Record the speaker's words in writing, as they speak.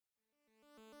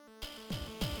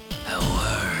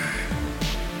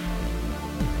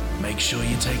make sure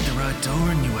you take the right door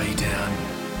on your way down.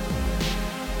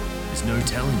 There's no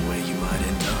telling where you might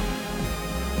end up.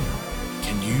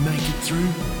 Can you make it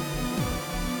through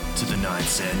to the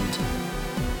night's end?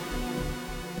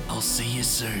 I'll see you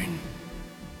soon.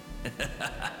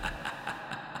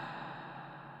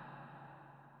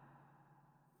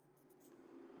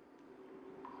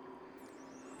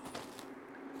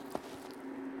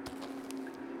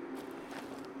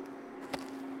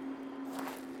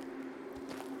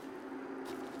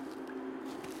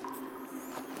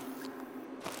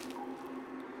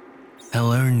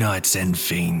 Hello, Night's End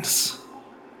fiends.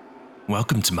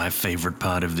 Welcome to my favourite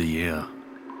part of the year.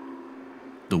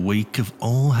 The week of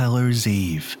All Hallows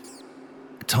Eve.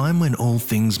 A time when all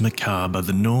things macabre are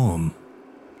the norm.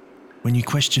 When you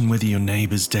question whether your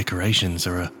neighbour's decorations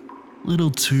are a little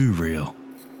too real.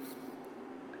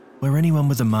 Where anyone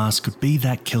with a mask could be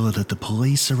that killer that the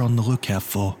police are on the lookout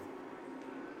for.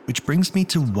 Which brings me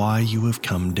to why you have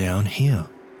come down here.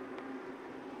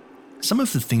 Some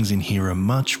of the things in here are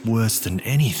much worse than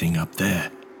anything up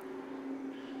there.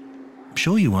 I'm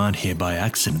sure you aren't here by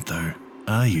accident though,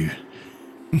 are you?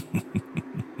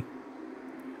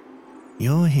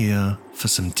 You're here for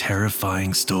some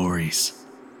terrifying stories.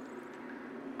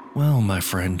 Well, my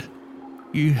friend,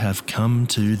 you have come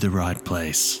to the right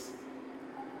place.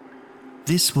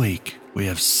 This week, we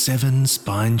have 7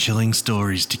 spine-chilling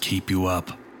stories to keep you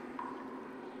up.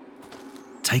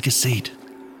 Take a seat,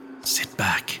 sit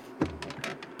back,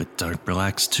 but don't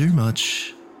relax too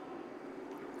much.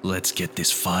 Let's get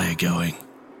this fire going.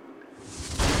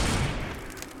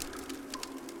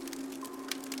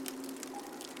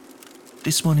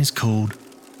 This one is called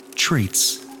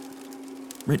Treats,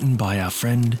 written by our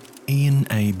friend Ian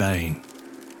A. Bain.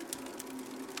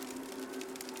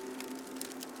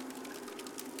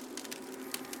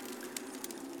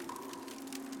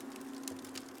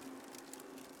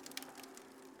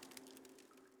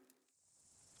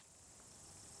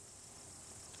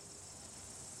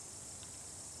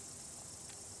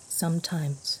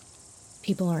 Sometimes,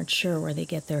 people aren't sure where they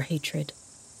get their hatred.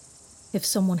 If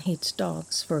someone hates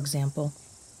dogs, for example,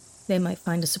 they might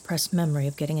find a suppressed memory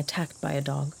of getting attacked by a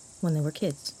dog when they were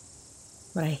kids.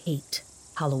 But I hate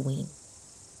Halloween,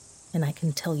 and I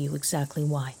can tell you exactly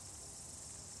why.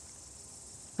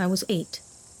 I was 8,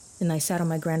 and I sat on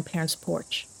my grandparents'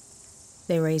 porch.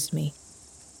 They raised me.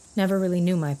 Never really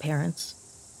knew my parents.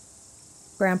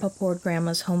 Grandpa poured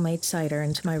Grandma's homemade cider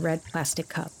into my red plastic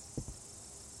cup.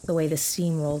 The way the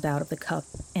steam rolled out of the cup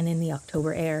and in the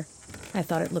October air, I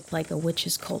thought it looked like a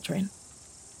witch's cauldron.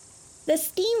 The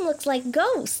steam looks like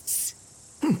ghosts.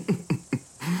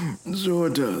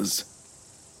 Sure does.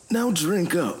 Now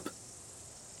drink up.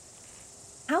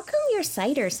 How come your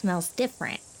cider smells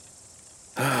different?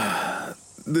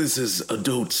 This is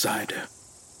adult cider.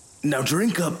 Now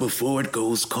drink up before it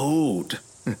goes cold.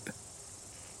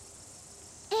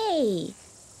 Hey,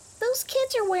 those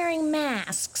kids are wearing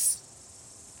masks.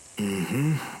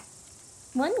 Mm-hmm.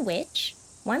 One witch,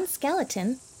 one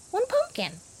skeleton, one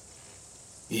pumpkin.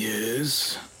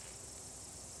 Yes.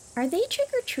 Are they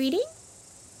trick-or-treating?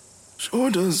 Sure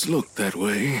does look that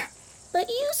way. But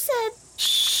you said...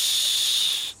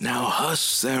 Shh. Now hush,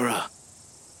 Sarah.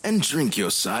 And drink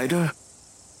your cider.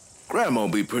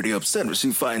 Grandma'll be pretty upset when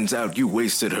she finds out you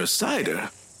wasted her cider.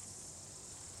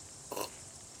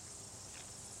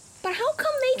 But how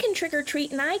come they can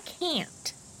trick-or-treat and I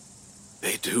can't?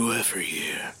 They do every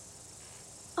year.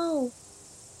 Oh.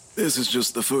 This is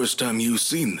just the first time you've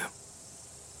seen them.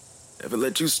 Never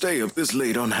let you stay up this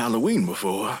late on Halloween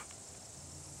before.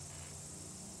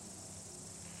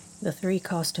 The 3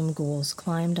 costume ghouls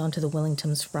climbed onto the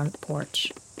Willingtons' front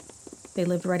porch. They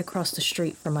lived right across the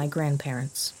street from my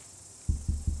grandparents.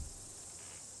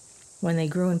 When they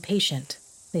grew impatient,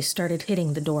 they started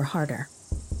hitting the door harder.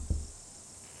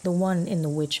 The one in the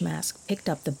witch mask picked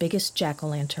up the biggest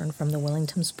jack-o'-lantern from the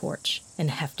Willingtons' porch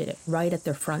and hefted it right at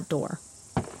their front door.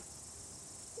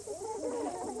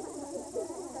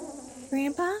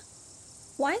 Grandpa,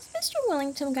 why's Mr.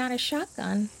 Willington got a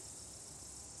shotgun?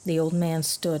 The old man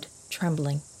stood,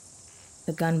 trembling.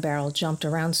 The gun barrel jumped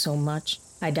around so much,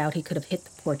 I doubt he could have hit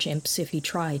the porch imps if he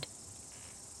tried.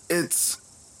 It's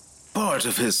part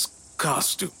of his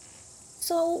costume.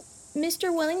 So,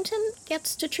 Mr. Willington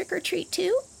gets to trick-or-treat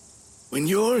too? When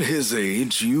you're his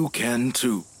age, you can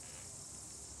too.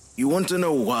 You want to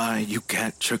know why you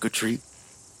can't trick-or-treat?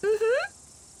 Mm-hmm.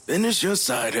 Finish your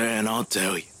cider and I'll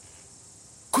tell you.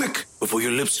 Quick, before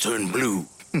your lips turn blue.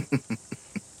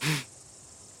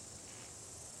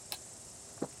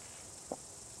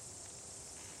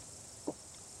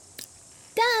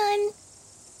 Done.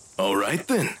 All right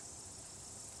then.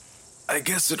 I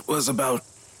guess it was about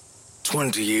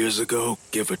 20 years ago,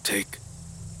 give or take.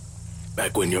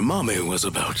 Back when your mommy was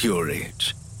about your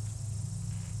age.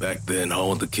 Back then,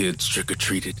 all the kids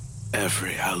trick-or-treated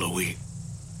every Halloween.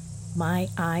 My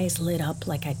eyes lit up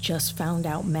like I just found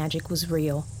out magic was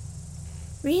real.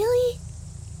 Really?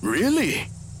 Really?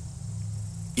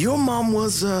 Your mom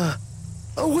was, a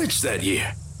witch that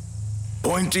year.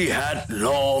 Pointy hat,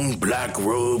 long black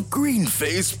robe, green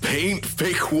face, paint,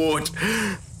 fake wart,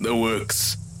 the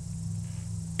works.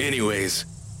 Anyways,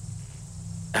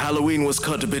 Halloween was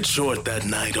cut a bit short that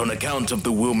night on account of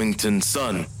the Wilmington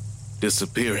son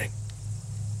disappearing.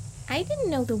 I didn't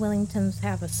know the Willingtons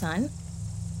have a son.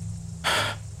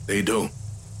 They don't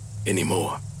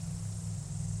anymore.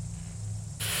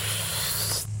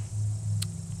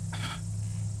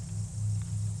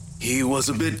 He was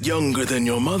a bit younger than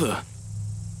your mother.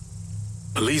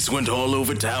 Police went all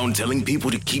over town telling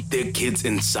people to keep their kids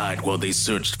inside while they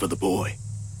searched for the boy.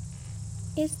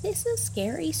 Is this a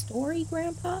scary story,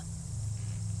 Grandpa?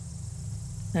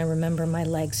 I remember my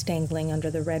legs dangling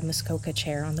under the red Muskoka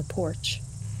chair on the porch.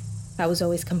 I was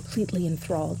always completely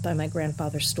enthralled by my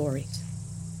grandfather's stories.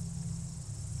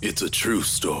 It's a true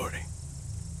story.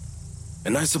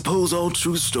 And I suppose all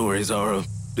true stories are a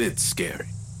bit scary.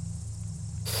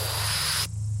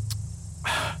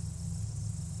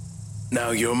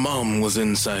 Now, your mom was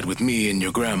inside with me and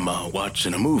your grandma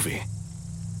watching a movie.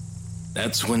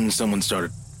 That's when someone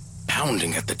started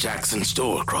pounding at the Jackson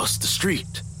store across the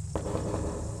street.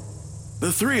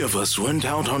 The three of us went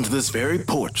out onto this very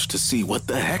porch to see what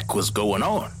the heck was going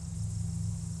on.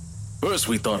 First,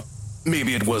 we thought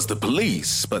maybe it was the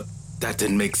police, but that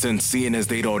didn't make sense seeing as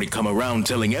they'd already come around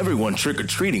telling everyone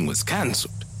trick-or-treating was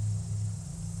canceled.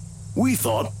 We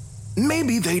thought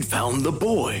maybe they'd found the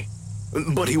boy,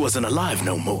 but he wasn't alive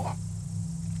no more.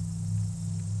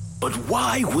 But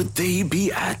why would they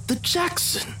be at the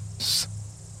Jacksons?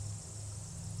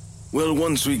 Well,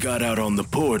 once we got out on the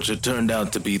porch, it turned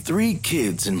out to be 3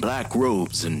 kids in black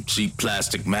robes and cheap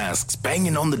plastic masks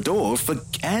banging on the door for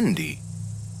candy.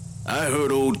 I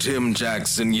heard old Tim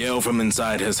Jackson yell from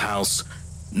inside his house,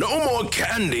 "No more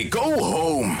candy, go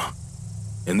home!"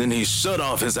 And then he shut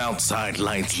off his outside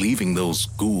lights, leaving those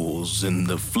ghouls in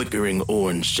the flickering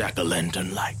orange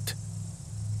jack-o'-lantern light.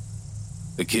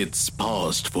 The kids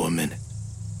paused for a minute.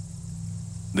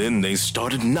 Then they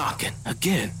started knocking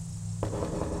again.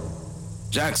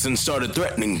 Jackson started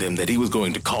threatening them that he was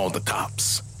going to call the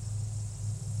cops.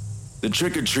 The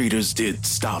trick-or-treaters did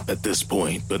stop at this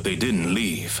point, but they didn't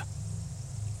leave.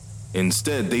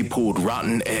 Instead, they pulled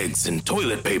rotten eggs and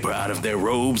toilet paper out of their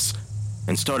robes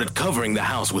and started covering the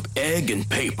house with egg and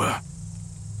paper.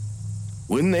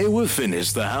 When they were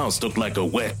finished, the house looked like a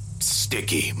wet,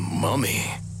 sticky mummy.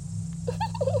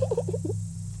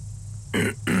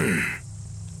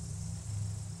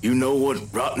 You know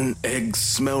what rotten eggs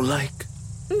smell like?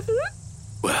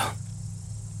 Well,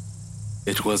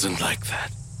 it wasn't like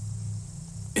that.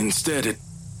 Instead, it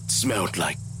smelled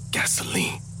like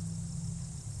gasoline.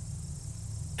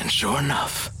 And sure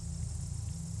enough,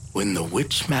 when the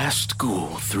witch-masked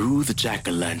ghoul threw the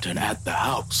jack-o'-lantern at the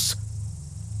house,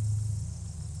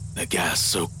 the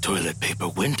gas-soaked toilet paper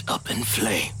went up in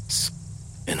flames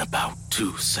in about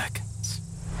 2 seconds.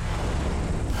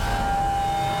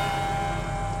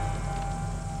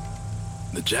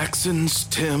 The Jacksons,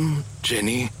 Tim,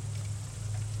 Jenny,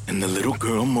 and the little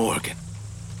girl Morgan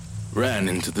ran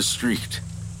into the street.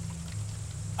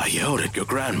 I yelled at your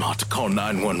grandma to call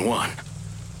 911.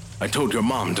 I told your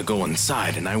mom to go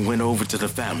inside, and I went over to the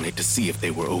family to see if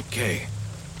they were okay.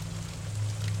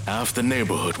 Half the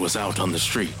neighborhood was out on the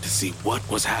street to see what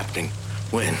was happening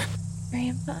when...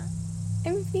 Grandpa,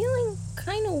 I'm feeling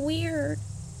kind of weird.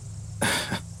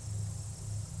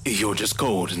 You're just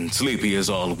cold and sleepy is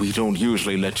all. We don't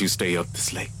usually let you stay up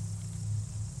this late.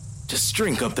 Just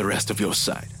drink up the rest of your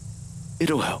cider.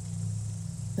 It'll help.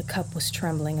 The cup was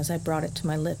trembling as I brought it to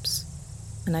my lips,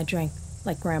 and I drank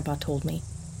like Grandpa told me.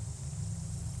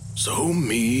 So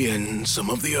me and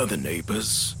some of the other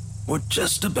neighbors were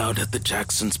just about at the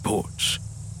Jacksons' porch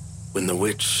when the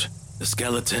witch, the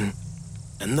skeleton,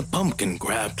 and the pumpkin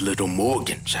grabbed little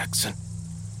Morgan Jackson.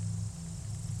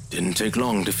 Didn't take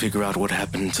long to figure out what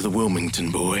happened to the Wilmington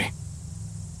boy.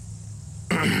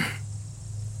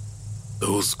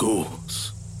 Those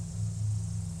ghouls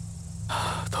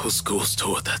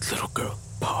tore that little girl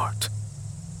apart.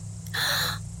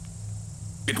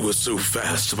 It was so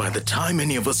fast, by the time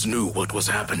any of us knew what was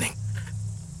happening,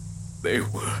 they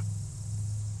were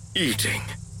eating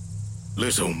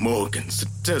little Morgan's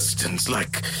intestines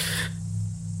like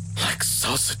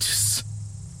sausages.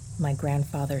 My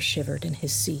grandfather shivered in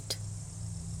his seat.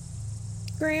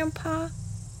 Grandpa,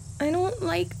 I don't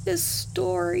like this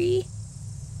story.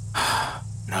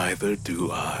 Neither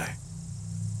do I.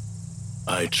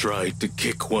 I tried to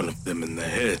kick one of them in the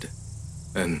head,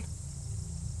 and,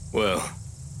 well...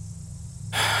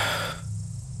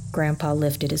 Grandpa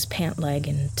lifted his pant leg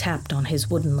and tapped on his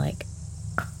wooden leg.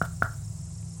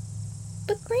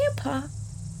 But Grandpa,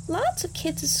 lots of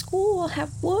kids at school will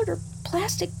have wood or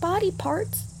plastic body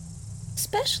parts,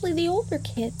 especially the older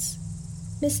kids.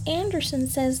 Miss Anderson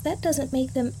says that doesn't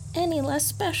make them any less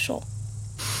special.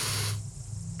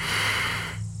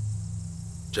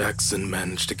 Jackson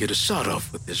managed to get a shot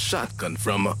off with his shotgun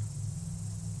from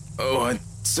I'd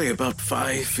say about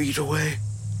 5 feet away.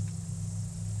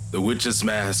 The witch's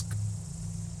mask.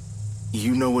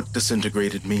 You know what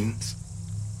disintegrated means?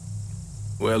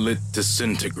 Well, it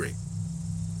disintegrated.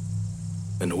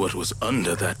 And what was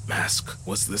under that mask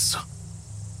was this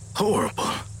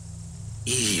horrible,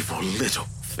 evil little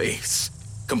face,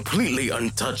 completely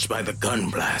untouched by the gun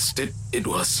blast. It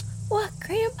was... What,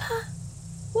 Grandpa?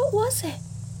 What was it?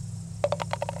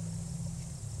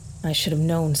 I should have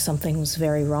known something was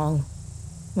very wrong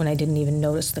when I didn't even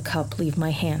notice the cup leave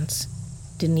my hands,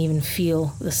 didn't even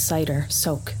feel the cider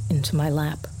soak into my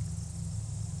lap.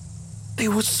 They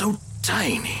were so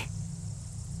tiny.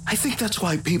 I think that's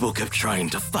why people kept trying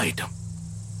to fight them.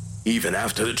 Even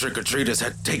after the trick-or-treaters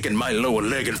had taken my lower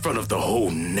leg in front of the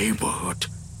whole neighborhood.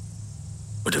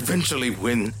 But eventually,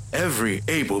 when every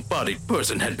able-bodied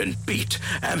person had been beat,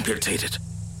 amputated,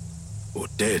 or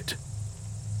dead,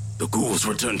 the ghouls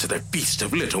returned to their feast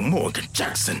of Little Morgan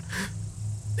Jackson.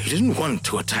 They didn't want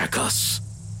to attack us.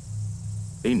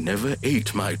 They never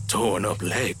ate my torn-up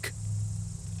leg.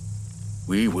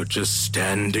 We were just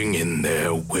standing in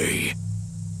their way.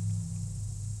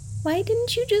 Why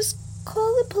didn't you just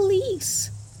call the police?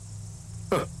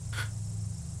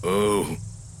 Oh,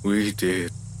 we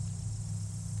did.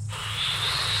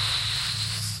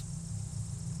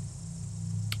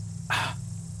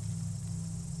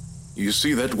 You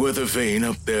see that weather vane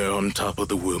up there on top of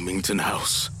the Wilmington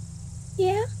house?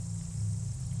 Yeah?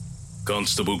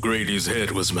 Constable Grady's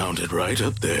head was mounted right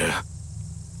up there.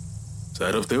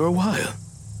 Sat up there a while.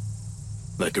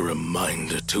 Like a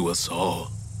reminder to us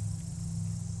all.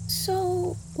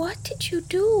 So, what did you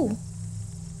do?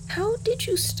 How did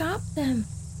you stop them?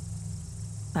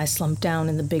 I slumped down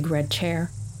in the big red chair,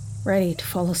 ready to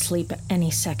fall asleep at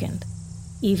any second,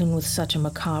 even with such a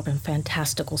macabre and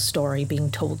fantastical story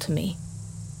being told to me.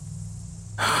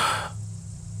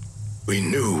 We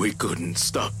knew we couldn't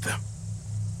stop them.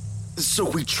 So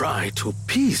we tried to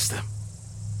appease them.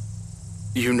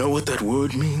 You know what that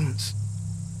word means?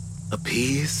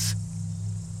 Appease?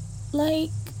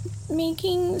 Like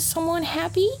making someone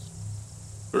happy?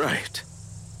 Right.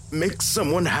 Make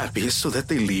someone happy so that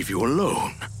they leave you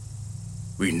alone.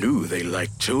 We knew they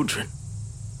liked children,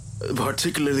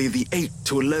 particularly the 8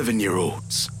 to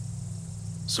 11-year-olds.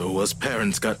 So us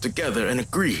parents got together and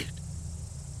agreed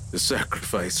to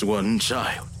sacrifice one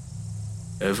child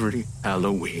every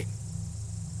Halloween.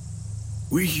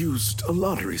 We used a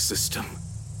lottery system,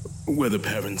 where the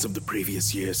parents of the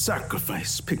previous year's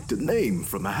sacrifice picked a name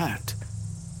from a hat.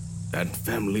 That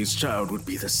family's child would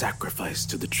be the sacrifice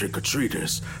to the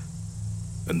trick-or-treaters,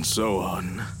 and so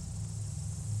on.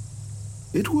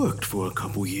 It worked for a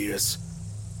couple years,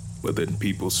 but then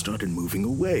people started moving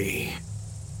away,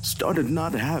 started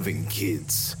not having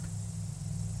kids.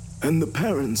 And the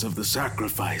parents of the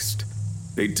sacrificed,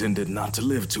 they tended not to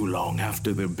live too long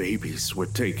after their babies were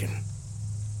taken.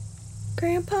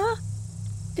 Grandpa,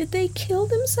 did they kill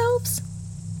themselves?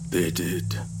 They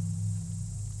did.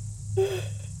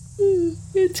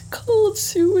 It's called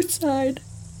suicide.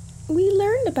 We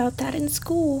learned about that in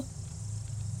school.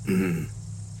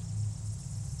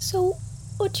 So,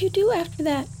 what'd you do after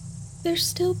that? There's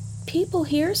still people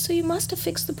here, so you must have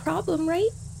fixed the problem, right?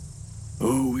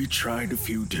 Oh, we tried a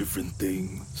few different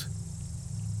things.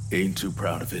 Ain't too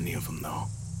proud of any of them, though.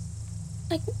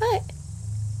 Like what?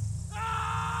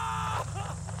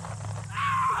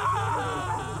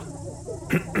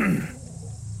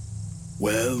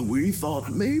 Well, we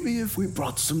thought maybe if we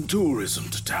brought some tourism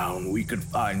to town, we could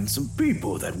find some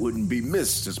people that wouldn't be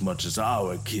missed as much as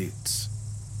our kids.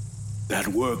 That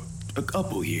worked a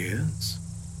couple years.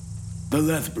 The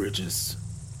Lethbridges.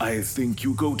 I think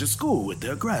you go to school with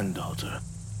their granddaughter.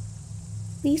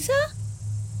 Lisa?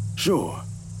 Sure.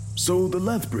 So the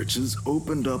Lethbridges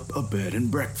opened up a bed and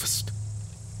breakfast.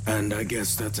 And I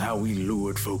guess that's how we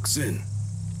lured folks in.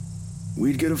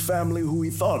 We'd get a family who we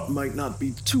thought might not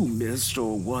be too missed,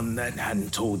 or one that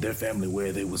hadn't told their family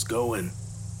where they was going.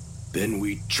 Then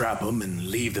we'd trap them and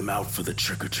leave them out for the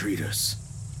trick-or-treaters.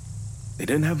 They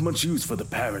didn't have much use for the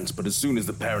parents, but as soon as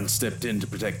the parents stepped in to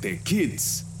protect their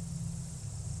kids,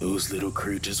 those little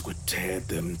creatures would tear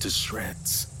them to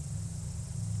shreds.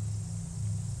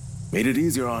 Made it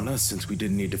easier on us since we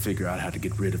didn't need to figure out how to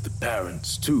get rid of the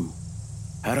parents, too.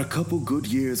 Had a couple good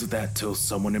years of that till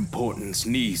someone important's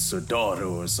niece or daughter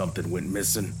or something went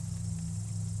missing.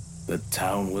 The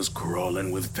town was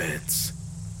crawling with vets.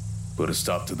 Put a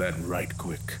stop to that right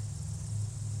quick.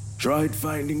 Tried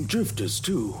finding drifters,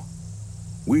 too.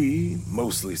 We,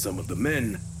 mostly some of the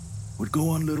men, would go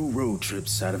on little road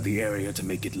trips out of the area to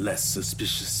make it less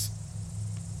suspicious.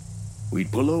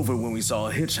 We'd pull over when we saw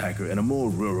a hitchhiker in a more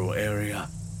rural area,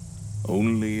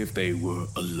 only if they were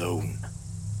alone.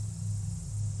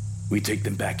 We'd take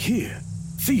them back here,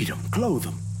 feed them, clothe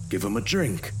them, give them a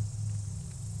drink.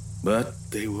 But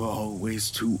they were always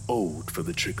too old for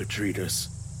the trick-or-treaters.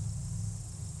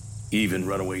 Even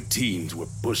runaway teens were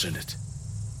pushing it.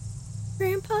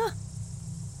 Grandpa,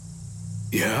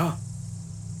 Yeah?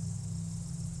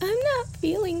 I'm not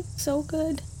feeling so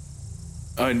good.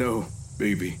 I know,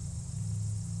 baby.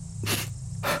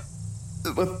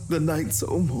 But the night's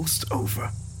almost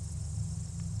over.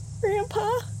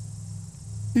 Grandpa,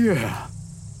 Yeah.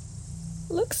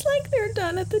 looks like they're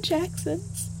done at the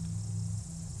Jacksons.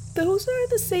 Those are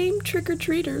the same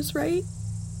trick-or-treaters, right?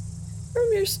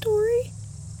 From your story?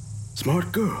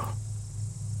 Smart girl.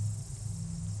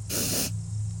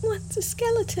 One's a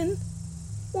skeleton,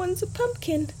 one's a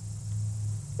pumpkin,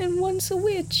 and one's a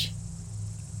witch.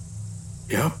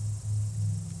 Yep.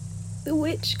 The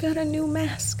witch got a new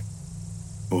mask.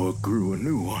 Or grew a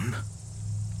new one.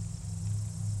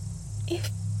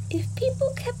 If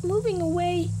people kept moving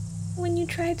away when you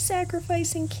tried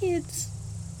sacrificing kids,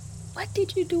 what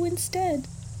did you do instead?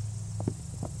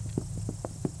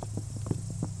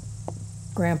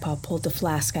 Grandpa pulled the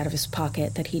flask out of his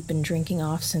pocket that he'd been drinking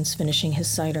off since finishing his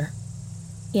cider.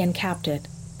 He uncapped it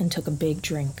and took a big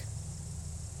drink.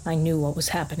 I knew what was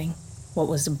happening, what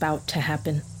was about to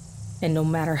happen, and no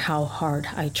matter how hard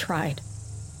I tried,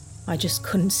 I just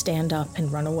couldn't stand up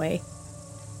and run away.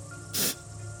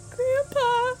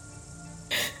 Grandpa,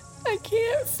 I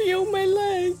can't feel my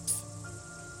legs.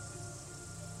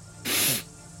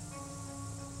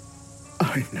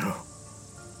 I know.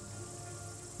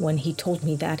 When he told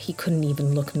me that, he couldn't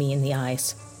even look me in the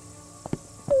eyes.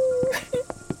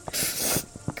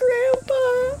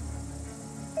 Grandpa!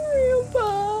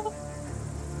 Grandpa!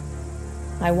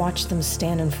 I watched them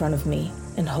stand in front of me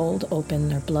and hold open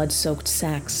their blood-soaked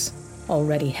sacks,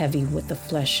 already heavy with the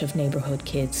flesh of neighborhood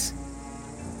kids.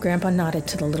 Grandpa nodded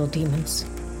to the little demons,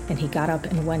 and he got up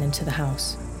and went into the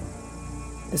house.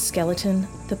 The skeleton,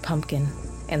 the pumpkin,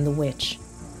 and the witch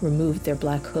removed their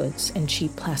black hoods and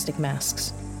cheap plastic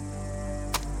masks.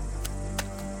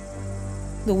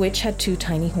 The witch had 2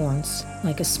 tiny horns,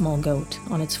 like a small goat,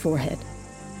 on its forehead.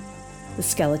 The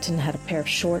skeleton had a pair of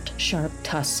short, sharp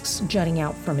tusks jutting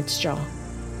out from its jaw.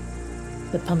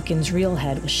 The pumpkin's real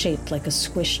head was shaped like a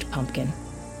squished pumpkin.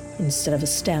 Instead of a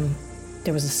stem,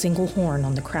 there was a single horn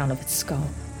on the crown of its skull.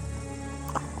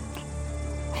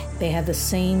 They had the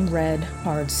same red,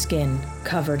 hard skin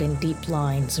covered in deep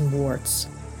lines and warts.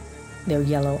 Their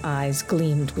yellow eyes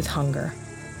gleamed with hunger.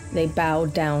 They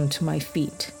bowed down to my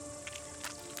feet.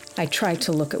 I tried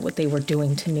to look at what they were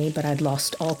doing to me, but I'd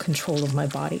lost all control of my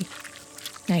body.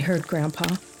 I heard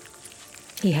Grandpa.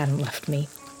 He hadn't left me.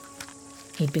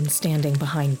 He'd been standing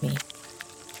behind me.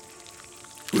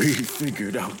 We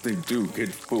figured out they do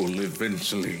get full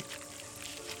eventually.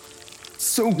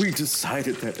 So we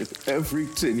decided that if every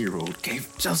 10-year-old gave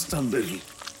just a little,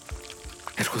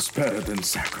 it was better than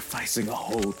sacrificing a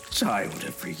whole child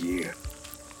every year.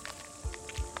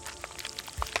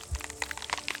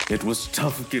 It was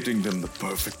tough getting them the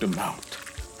perfect amount.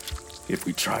 If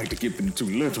we tried to give them too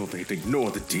little, they'd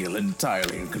ignore the deal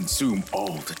entirely and consume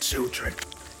all the children.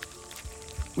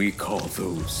 We call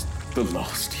those the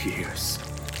lost years.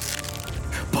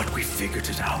 But we figured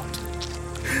it out.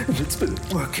 And it's been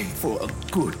working for a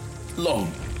good, long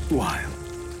while.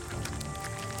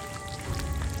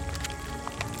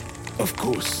 Of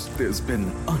course, there's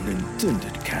been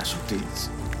unintended casualties.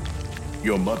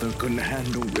 Your mother couldn't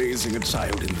handle raising a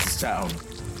child in this town,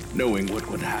 knowing what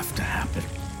would have to happen.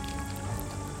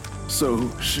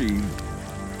 So she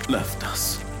left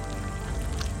us.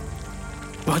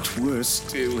 But we're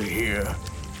still here,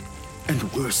 and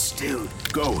we're still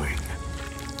going.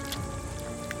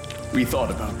 We thought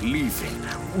about leaving,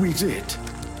 we did.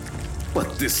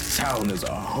 But this town is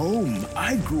our home.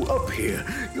 I grew up here.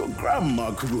 Your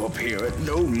grandma grew up here, and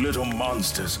no little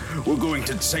monsters were going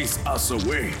to chase us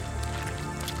away.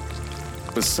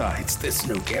 Besides, there's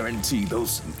no guarantee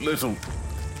those little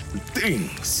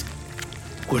things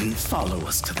wouldn't follow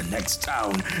us to the next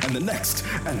town and the next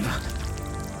and the...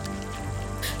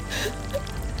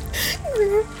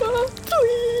 Grandpa,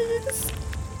 please.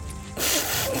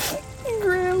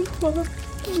 Grandpa,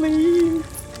 please.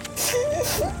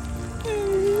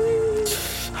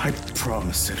 I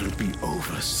promise it'll be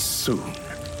over soon.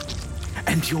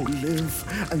 And you'll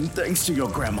live, and thanks to your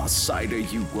grandma's cider,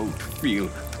 you won't feel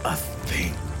a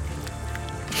thing.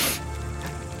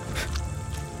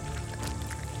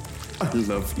 I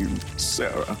love you,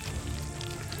 Sarah.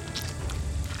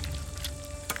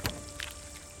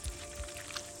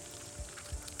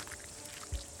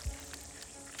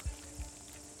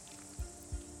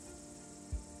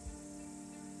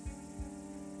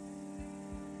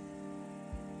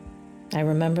 I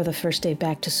remember the first day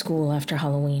back to school after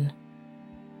Halloween.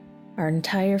 Our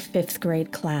entire 5th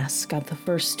grade class got the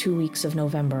first 2 weeks of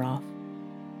November off.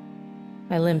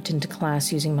 I limped into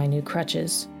class using my new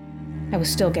crutches. I was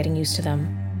still getting used to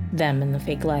them and the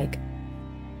fake leg.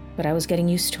 But I was getting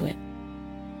used to it.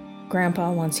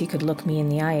 Grandpa, once he could look me in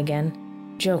the eye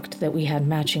again, joked that we had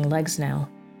matching legs now.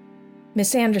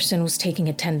 Miss Anderson was taking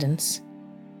attendance.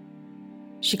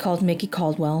 She called Mickey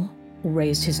Caldwell, who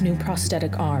raised his new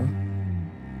prosthetic arm.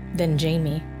 Then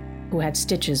Jamie, who had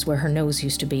stitches where her nose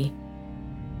used to be.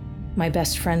 My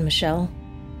best friend, Michelle,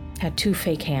 had 2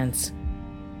 fake hands,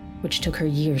 which took her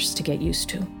years to get used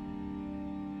to.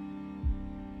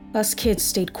 Us kids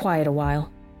stayed quiet a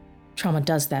while. Trauma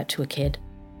does that to a kid.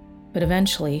 But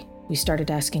eventually, we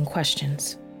started asking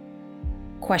questions.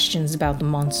 Questions about the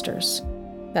monsters.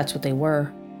 That's what they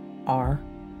are,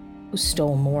 who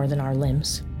stole more than our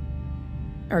limbs.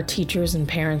 Our teachers and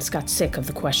parents got sick of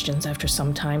the questions after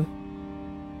some time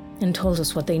and told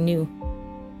us what they knew,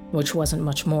 which wasn't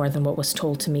much more than what was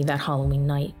told to me that Halloween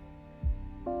night.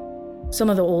 Some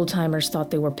of the old-timers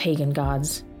thought they were pagan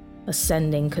gods,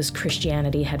 ascending because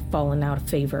Christianity had fallen out of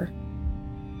favor,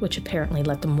 which apparently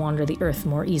let them wander the earth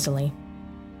more easily.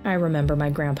 I remember my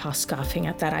grandpa scoffing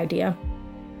at that idea.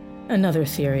 Another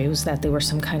theory was that they were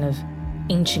some kind of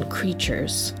ancient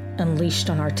creatures unleashed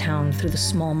on our town through the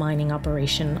small mining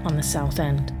operation on the south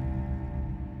end.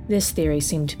 This theory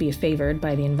seemed to be favored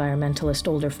by the environmentalist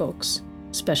older folks,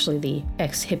 especially the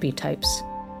ex-hippie types,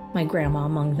 my grandma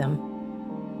among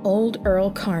them. Old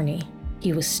Earl Carney,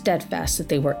 he was steadfast that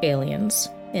they were aliens,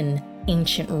 an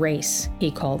ancient race, he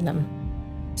called them.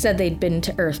 Said they'd been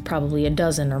to Earth probably a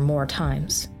dozen or more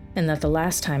times, and that the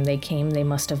last time they came they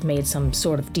must have made some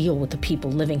sort of deal with the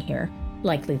people living here,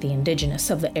 likely the indigenous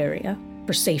of the area,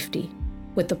 for safety,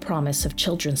 with the promise of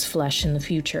children's flesh in the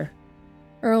future.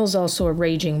 Earl's also a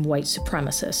raging white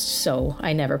supremacist, so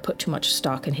I never put too much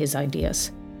stock in his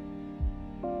ideas.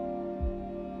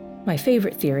 My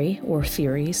favorite theory, or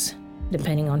theories,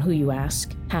 depending on who you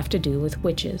ask, have to do with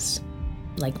witches.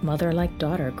 Like mother, like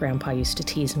daughter, Grandpa used to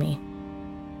tease me.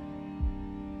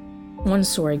 One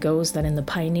story goes that in the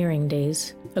pioneering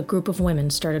days, a group of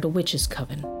women started a witches'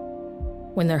 coven.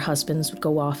 When their husbands would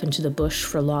go off into the bush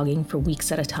for logging for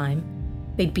weeks at a time,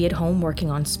 they'd be at home working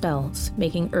on spells,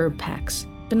 making herb packs,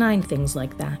 benign things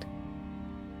like that.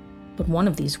 But one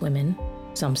of these women,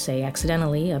 some say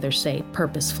accidentally, others say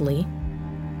purposefully,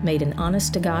 made an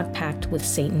honest-to-God pact with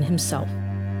Satan himself,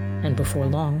 and before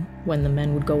long, when the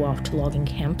men would go off to logging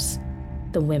camps,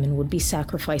 the women would be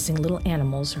sacrificing little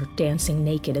animals or dancing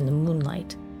naked in the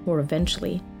moonlight, or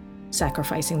eventually,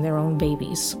 sacrificing their own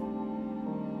babies.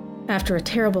 After a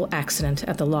terrible accident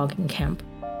at the logging camp,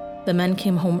 the men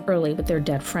came home early with their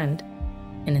dead friend,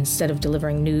 and instead of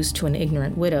delivering news to an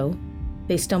ignorant widow,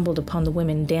 they stumbled upon the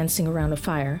women dancing around a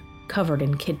fire, covered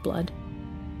in kid blood.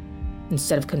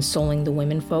 Instead of consoling the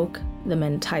women folk, the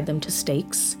men tied them to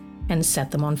stakes and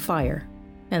set them on fire,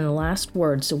 and the last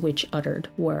words the witch uttered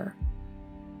were,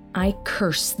 "I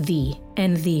curse thee,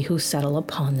 and thee who settle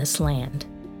upon this land."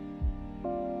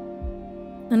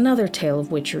 Another tale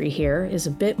of witchery here is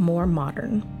a bit more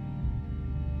modern.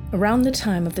 Around the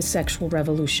time of the sexual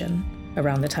revolution,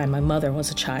 around the time my mother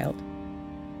was a child,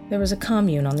 there was a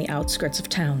commune on the outskirts of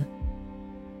town.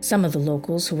 Some of the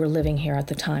locals who were living here at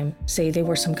the time say they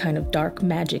were some kind of dark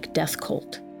magic death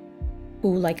cult,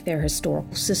 who, like their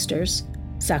historical sisters,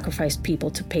 sacrificed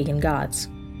people to pagan gods.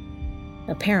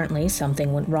 Apparently,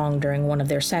 something went wrong during one of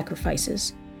their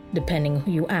sacrifices, depending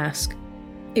who you ask.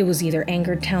 It was either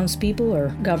angered townspeople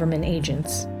or government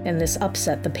agents, and this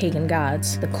upset the pagan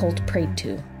gods the cult prayed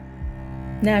to.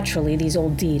 Naturally, these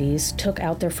old deities took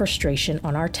out their frustration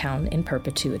on our town in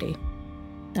perpetuity.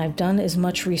 I've done as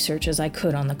much research as I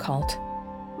could on the cult.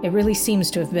 It really seems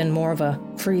to have been more of a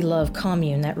free love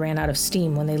commune that ran out of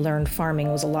steam when they learned farming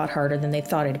was a lot harder than they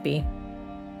thought it'd be.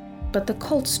 But the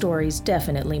cult story's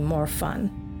definitely more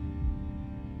fun.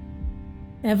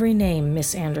 Every name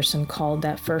Miss Anderson called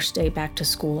that first day back to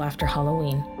school after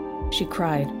Halloween, she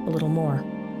cried a little more.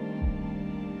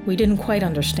 We didn't quite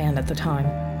understand at the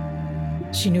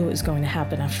time. She knew it was going to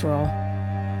happen after all.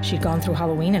 She'd gone through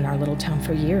Halloween in our little town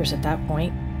for years at that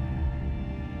point.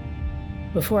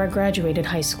 Before I graduated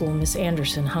high school, Miss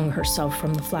Anderson hung herself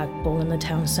from the flagpole in the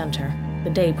town center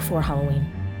the day before Halloween.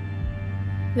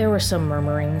 There were some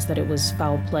murmurings that it was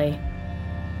foul play.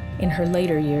 In her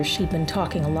later years, she'd been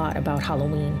talking a lot about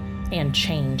Halloween and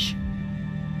change.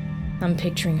 I'm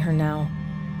picturing her now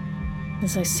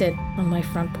as I sit on my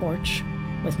front porch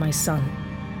with my son.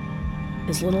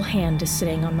 His little hand is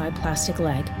sitting on my plastic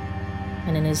leg,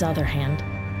 and in his other hand,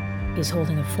 he's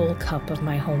holding a full cup of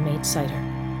my homemade cider.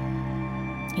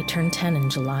 He turned 10 in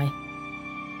July,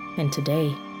 and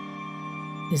today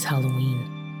is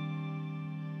Halloween.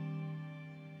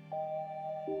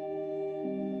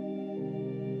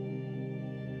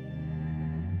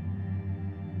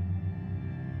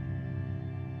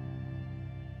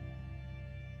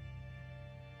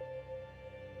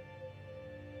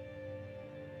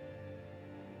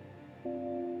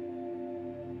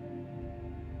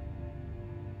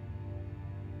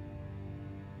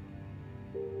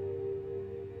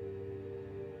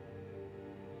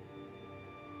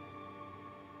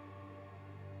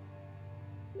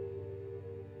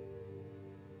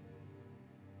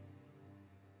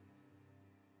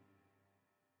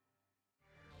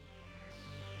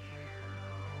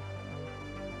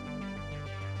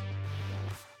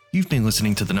 You've been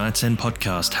listening to the Night's End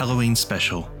podcast Halloween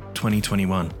Special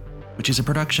 2021, which is a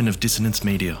production of Dissonance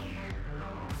Media.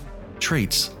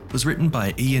 Treats was written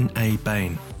by Ian A.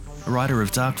 Bain, a writer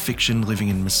of dark fiction living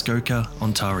in Muskoka,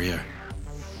 Ontario.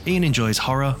 Ian enjoys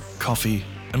horror, coffee,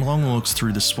 and long walks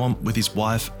through the swamp with his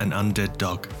wife and undead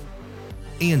dog.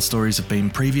 Ian's stories have been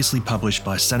previously published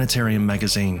by Sanitarium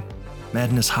Magazine,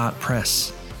 Madness Heart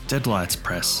Press, Deadlights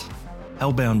Press,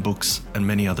 Hellbound Books, and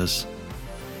many others.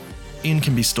 Ian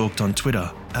can be stalked on Twitter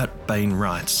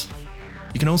 @BainWrites.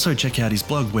 You can also check out his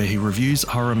blog where he reviews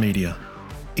horror media,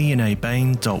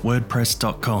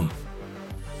 ianabain.wordpress.com.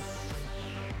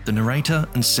 The narrator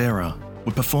and Sarah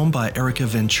were performed by Erica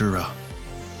Ventura.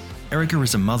 Erica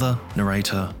is a mother,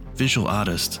 narrator, visual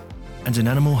artist, and an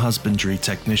animal husbandry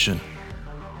technician.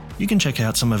 You can check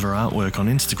out some of her artwork on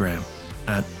Instagram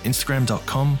at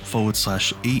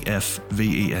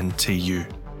instagram.com/EFVENTU.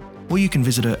 Or you can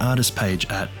visit her artist page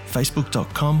at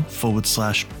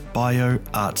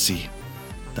facebook.com/bioartsy.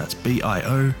 That's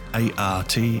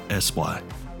BIOARTSY.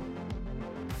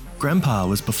 Grandpa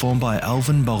was performed by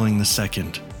Alvin Bolling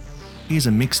II. He is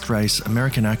a mixed-race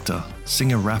American actor,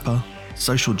 singer-rapper,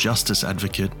 social justice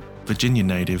advocate, Virginia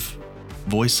native,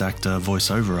 voice actor,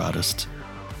 voiceover artist,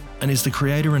 and is the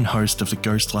creator and host of the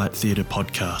Ghostlight Theatre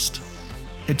podcast.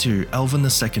 Head to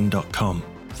alvin2nd.com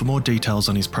for more details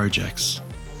on his projects.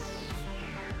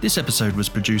 This episode was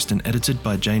produced and edited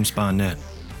by James Barnett.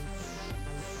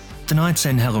 Tonight's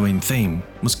End Halloween theme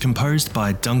was composed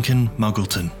by Duncan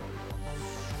Muggleton.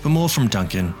 For more from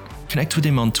Duncan, connect with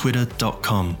him on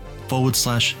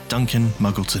twitter.com/Duncan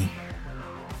Muggleton.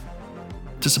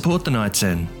 To support The Night's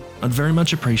End, I'd very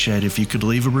much appreciate if you could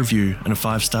leave a review and a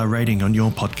 5-star rating on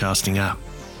your podcasting app.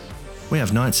 We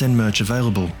have Night's End merch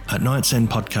available at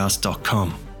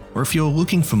nightsendpodcast.com, or if you're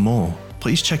looking for more,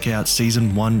 please check out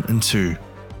Season 1 and 2.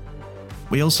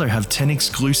 We also have 10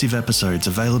 exclusive episodes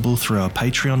available through our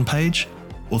Patreon page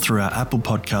or through our Apple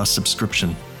Podcast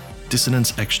subscription,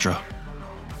 Dissonance Extra.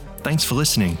 Thanks for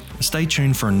listening, and stay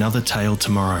tuned for another tale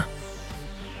tomorrow.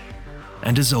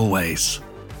 And as always,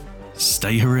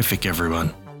 stay horrific,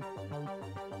 everyone.